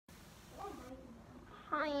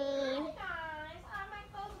Hi guys, I make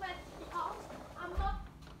those vegetables. I'm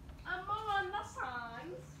more on the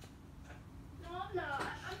sides. No, I'm not.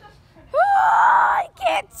 I'm just pretty. I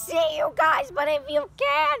can't see you guys, but if you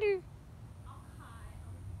can.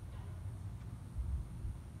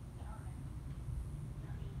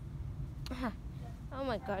 Oh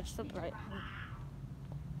my God, it's so bright.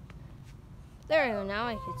 There we go, now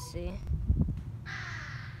I can see.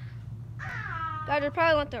 Guys, I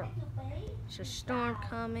probably want the... There's a storm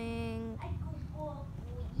coming.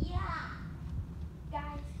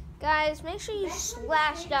 Guys, make sure you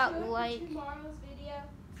slash that like.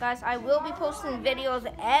 Guys, I will be posting videos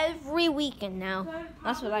every weekend now.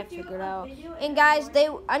 That's what I figured out. And guys,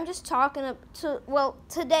 I'm just talking well,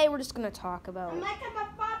 today we're just gonna talk about. I'm making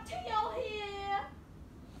a barbecue here.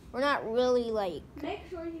 We're not really like. Make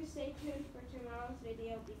sure you stay tuned for tomorrow's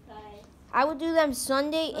video because I will do them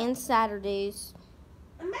Sunday and Saturdays.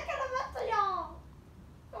 I'm making a barbecue.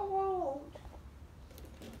 The world.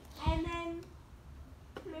 And then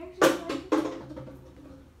make sure you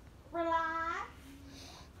relax.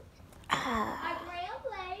 I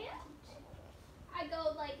play it. I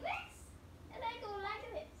go like this, and I go like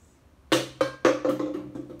this.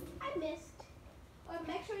 I missed. But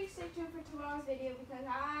make sure you stay tuned for tomorrow's video because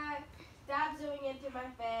I stopped zooming into my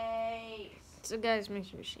face. So guys, make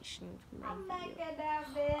sure you stay tuned for I'm my video. making that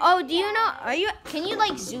video. Oh, do you know? Can you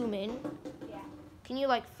like zoom in? Yeah. Can you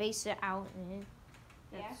like face it out and in?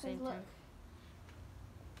 Yeah, At the same look. time?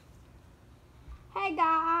 Hey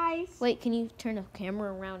guys. Wait, can you turn the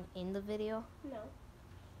camera around in the video? No.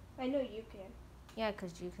 I know you can. Yeah,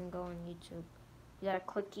 because you can go on YouTube. You gotta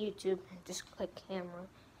click YouTube and just click camera.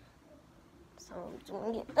 So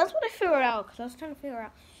that's what I figured out, because I was trying to figure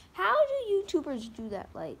out, how do YouTubers do that?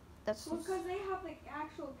 Like, that's Well, because they have the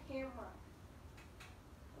actual camera.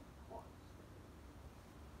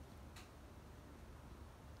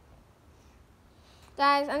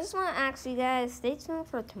 Guys, I just want to ask you guys, stay tuned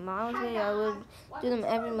for tomorrow's video. I will do them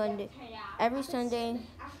every Monday, every Sunday.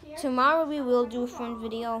 Tomorrow we will do a fun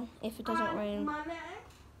video if it doesn't rain.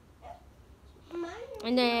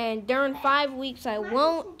 And then during 5 weeks I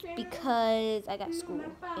won't, because I got school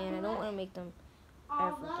and I don't want to make them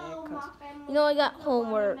every day. Cause, you know, I got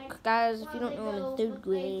homework. Guys, if you don't know, I'm in 3rd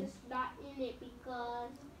grade.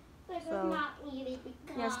 So,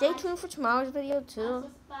 yeah, stay tuned for tomorrow's video too.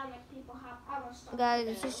 Guys,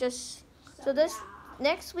 this is just, so this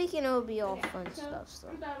next weekend it will be all fun stuff. So,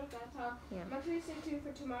 I'm done with that talk. yeah. Make sure you stay tuned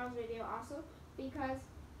for tomorrow's video also, because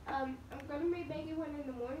I'm going to be making one in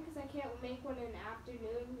the morning because I can't make one in the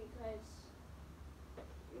afternoon because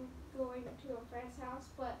I'm going to a friend's house,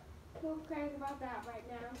 but who cares about that right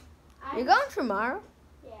now? You're going tomorrow?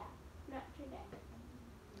 Yeah, not today.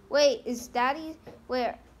 Wait,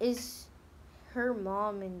 is her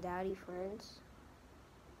mom and daddy friends?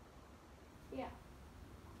 Yeah.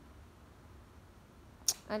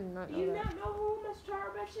 I did not Do know you that. not know who Miss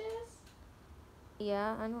Charbich is?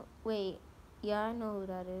 Yeah, I know. Wait, yeah, I know who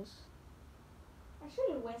that is. I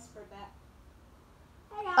should have whispered that.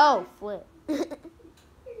 Hey guys. Oh, Flip.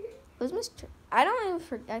 Who's Mr. I don't even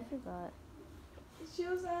I forgot. She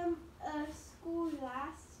was in school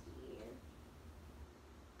last year.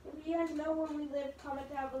 If you guys know where we live, comment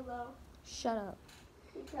down below. Shut up.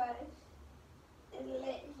 Because it's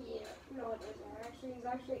lit here. No, it isn't.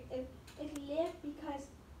 Actually, it's lit because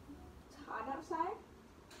it's hot outside.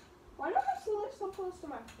 Why do I still live so close to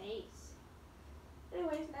my face?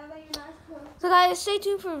 Anyways, now that you're not close. So guys, stay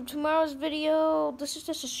tuned for tomorrow's video. This is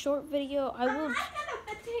just a short video. I will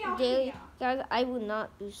daily, guys. I will not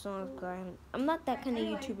do songs. I'm not that kind of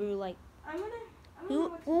YouTuber. Like,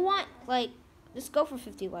 who want like, just go for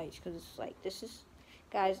 50 likes, because it's like this is,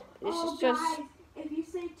 guys. This is just. Guys, if you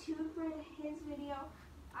stay tuned for his video,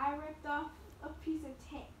 I ripped off a piece of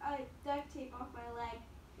duct tape off my leg.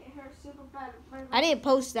 It hurts super bad. I didn't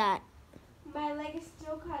post that. My leg is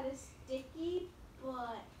still kind of sticky,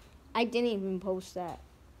 but I didn't even post that.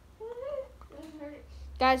 it hurts.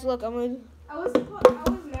 Guys, look, I'm gonna. I was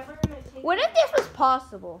never gonna take. What if this was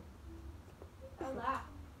possible? a lot?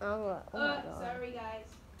 Oh my God. Sorry guys.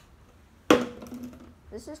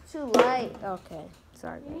 This is too light. Okay,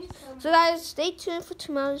 sorry guys. So guys, stay tuned for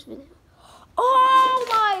tomorrow's video. Oh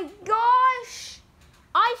my gosh!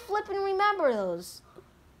 I flipping remember those.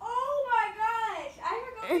 Oh my gosh! I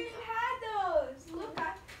forgot we even had those. Look,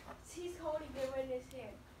 he's holding them in his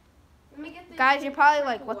hand. Let me get the. Guys, you're probably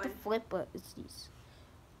like, what the flip? But it's these.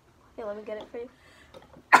 Hey, let me get it for you.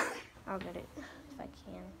 I'll get it if I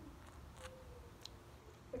can.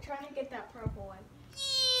 We're trying to get that purple one.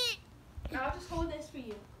 I'll just hold this for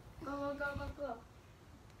you. Go, go, go, go,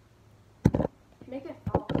 go. Make it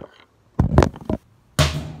fall.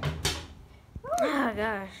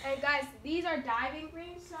 gosh. And guys, these are diving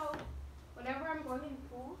rings, so whenever I'm going in the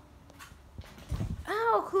pool.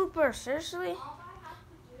 Oh, Cooper, seriously?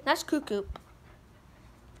 That's cuckoo.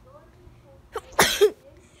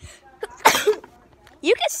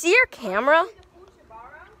 You can see your camera?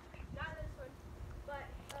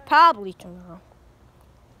 Probably tomorrow.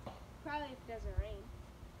 Probably if it doesn't rain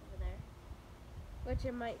over there. Which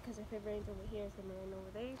it might, because if it rains over here, it's going to rain over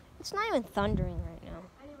there. It's not even thundering right now.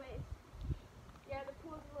 Anyways, yeah, the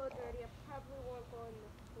pool's a little dirty. I probably won't go in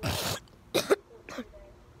the pool.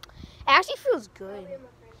 It actually feels good. Probably in my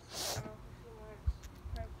friend's house.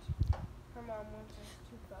 Her mom wants us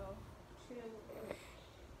to go to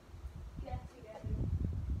get together.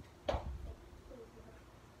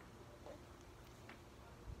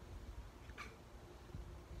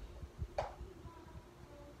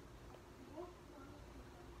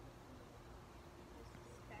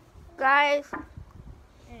 Guys,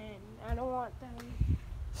 And I don't want them.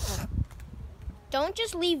 don't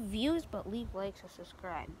just leave views, but leave likes and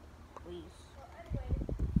subscribe, please.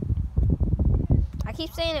 I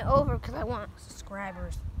keep saying it over because I want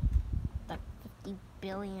subscribers. Like 50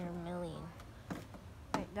 billion or million.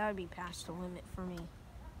 Like, that would be past the limit for me.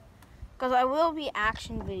 Because I will be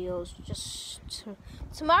action videos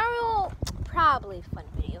tomorrow. Probably a fun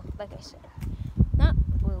video, like I said. Not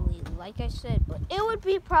really, like I said, but it would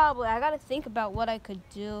be probably. I gotta think about what I could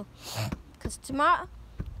do. Because tomorrow,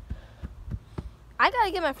 I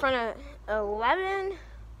gotta get my friend at 11.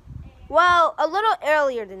 Well, a little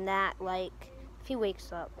earlier than that, like if he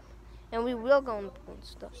wakes up. And we will go in the pool and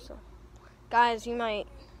stuff. So, guys, you might.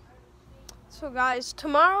 So, guys,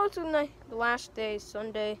 tomorrow's the last day,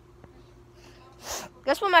 Sunday.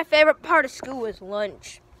 Guess what my favorite part of school is?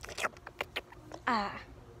 Lunch.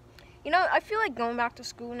 You know, I feel like going back to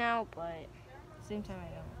school now, but at the same time I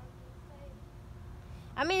don't.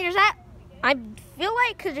 I mean, there's that. I feel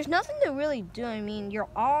like, because there's nothing to really do. I mean, you're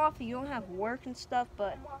off, you don't have work and stuff,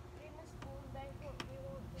 but.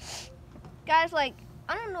 Guys, like,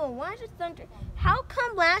 I don't know, why is it thunder? How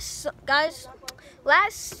come last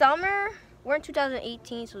summer, we're in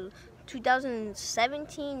 2018, so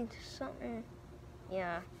 2017, something.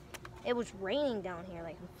 Yeah, it was raining down here,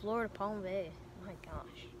 like in Florida, Palm Bay. Oh my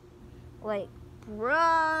gosh. Like,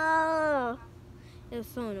 bruh. It was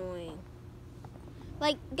so annoying.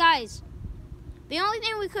 Like, guys, the only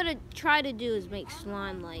thing we could have tried to do is make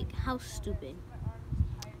slime. Like, how stupid.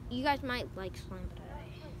 You guys might like slime, but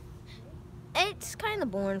it's kind of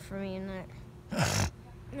boring for me, isn't it?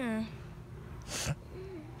 Yeah.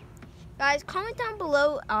 Guys, comment down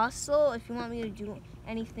below also if you want me to do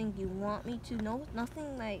anything you want me to. No,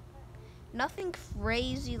 nothing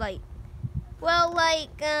crazy, like, well,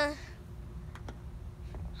 like,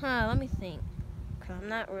 let me think, because I'm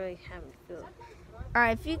not really having feel.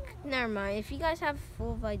 Alright, never mind, if you guys have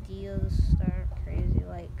full of ideas that aren't crazy,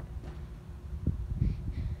 like,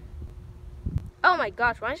 oh my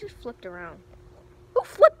gosh, why is it flipped around? Who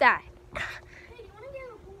flipped that? Hey, do you want to get in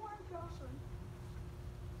the pool on Jocelyn?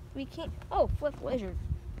 We can't. Oh, flip wizard.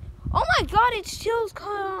 Oh my god, its tail's cut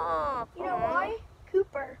off. You know why?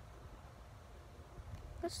 Cooper.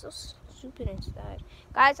 That's so stupid instead.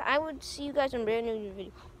 Guys, I would see you guys in a brand new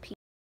video. Peace.